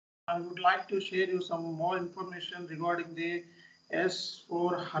I would like to share you some more information regarding the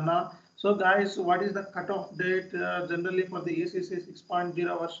S4 HANA. So guys, what is the cutoff date generally for the ECC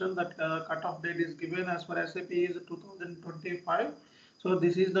 6.0 version? That cutoff date is given as per SAP is 2025. So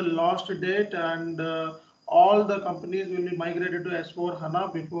this is the last date, and all the companies will be migrated to S4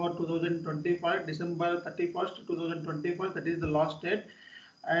 HANA before 2025, December 31st, 2025. That is the last date.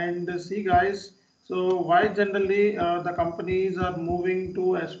 And see guys, so why generally the companies are moving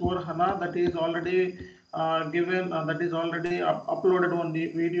to S4 HANA? That is already given, that is already uploaded on the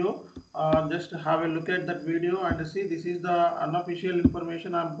video. Just have a look at that video and see, this is the unofficial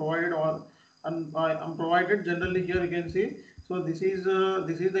information I'm provided, or I'm provided generally. Here you can see, so this is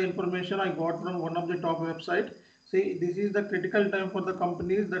the information I got from one of the top website. See, this is the critical time for the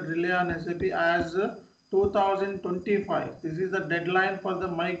companies that rely on SAP as 2025. This is the deadline for the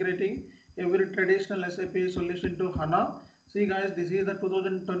migrating every traditional SAP solution to HANA. See guys, this is the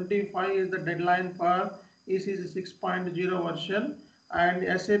 2025 is the deadline for ECC 6.0 version,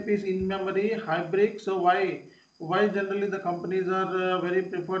 and SAP is in memory hybrid. So why generally the companies are very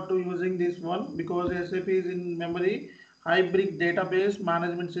preferred to using this one? Because SAP is in memory hybrid database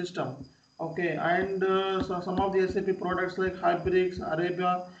management system. Okay, and so some of the SAP products like Hybrix,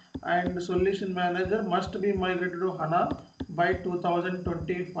 Arabia, and Solution Manager must be migrated to HANA by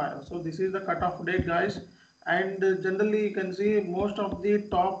 2025. So this is the cutoff date, guys. And generally, you can see most of the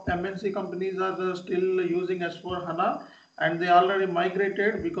top MNC companies are still using S4 HANA, and they already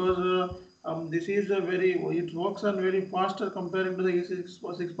migrated because this is a very, it works on very faster comparing to the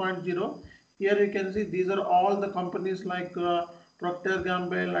E6.0. Here you can see these are all the companies like Procter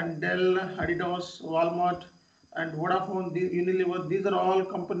Gamble and Dell, Adidas, Walmart, and Vodafone, Unilever. These are all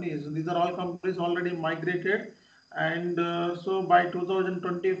companies. These are all companies already migrated, and so by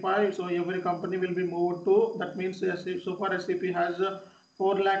 2025, so every company will be moved to. That means so far SAP has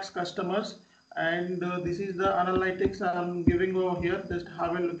 4 lakhs customers, and this is the analytics I'm giving over here. Just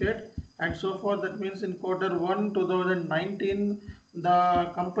have a look at. And so far, that means in Q1 2019,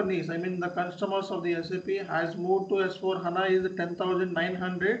 the companies, I mean the customers of the SAP has moved to S4 HANA is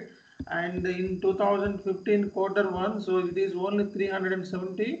 10,900, and in 2015 Q1, so it is only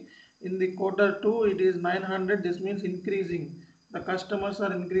 370. In the Q2 it is 900. This means increasing. The customers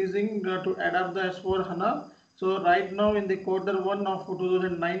are increasing to adapt the S4 HANA. So right now in the Q1 of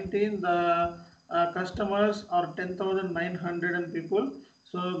 2019, the customers are 10,900 people.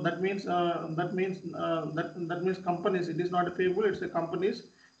 So that means that means companies. It is not a people; it's a companies.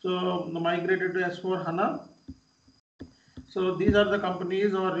 So migrated to S4 HANA. So these are the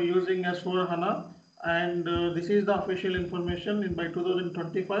companies who are using S4 HANA, and this is the official information in by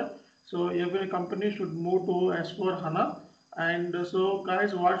 2025. So every company should move to S4 HANA. And so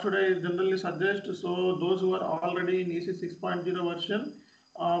guys, what should I generally suggest? So those who are already in EC 6.0 version,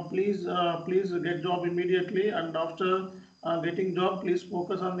 please get job immediately, and after getting job, please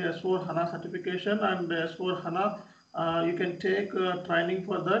focus on the S4 HANA certification, and S4 HANA you can take training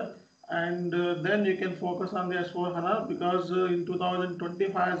for that, and then you can focus on the S4 HANA, because in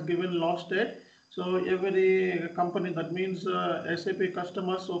 2025 has given last date. So every company, that means SAP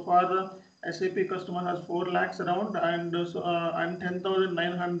customers, so far SAP customer has 4 lakhs around, and and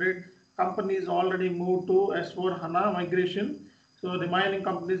 10,900 companies already moved to S4 HANA migration. So remaining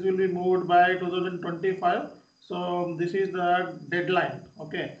companies will be moved by 2025. So this is the deadline.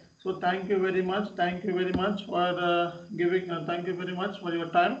 Okay. So thank you very much. Thank you very much for giving. Thank you very much for your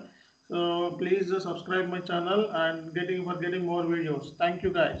time. So please subscribe my channel and getting more videos. Thank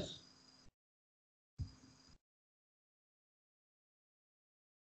you guys.